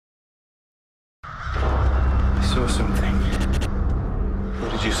saw something.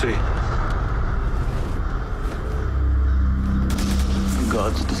 What did you see?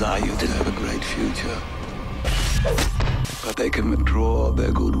 Gods desire you to have a great future, but they can withdraw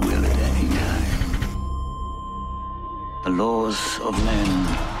their goodwill at any time. The laws of men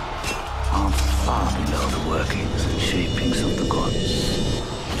are far below the workings and shapings of the gods.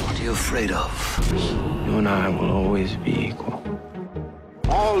 What are you afraid of? You and I will always be equal.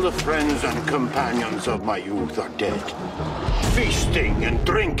 All the friends and companions of my youth are dead. Feasting and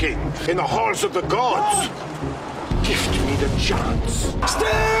drinking in the halls of the gods. Gift me the chance.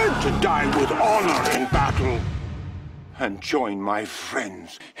 Stand! To die with honor in battle. And join my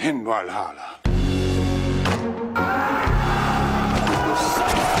friends in Valhalla.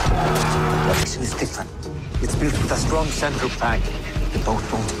 This is different. It's built with a strong central plank. The boat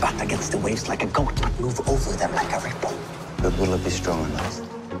won't bat against the waves like a goat, but move over them like a ripple. But will it be strong enough?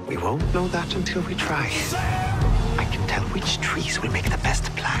 We won't know that until we try. I can tell which trees will make the best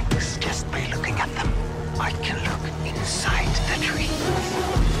planks just by looking at them. I can look inside the tree.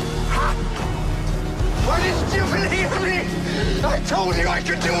 Why didn't you believe me? I told you I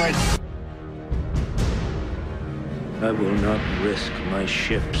could do it! I will not risk my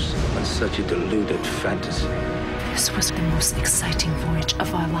ships on such a deluded fantasy. This was the most exciting voyage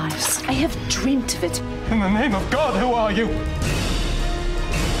of our lives. I have dreamed of it. In the name of God, who are you?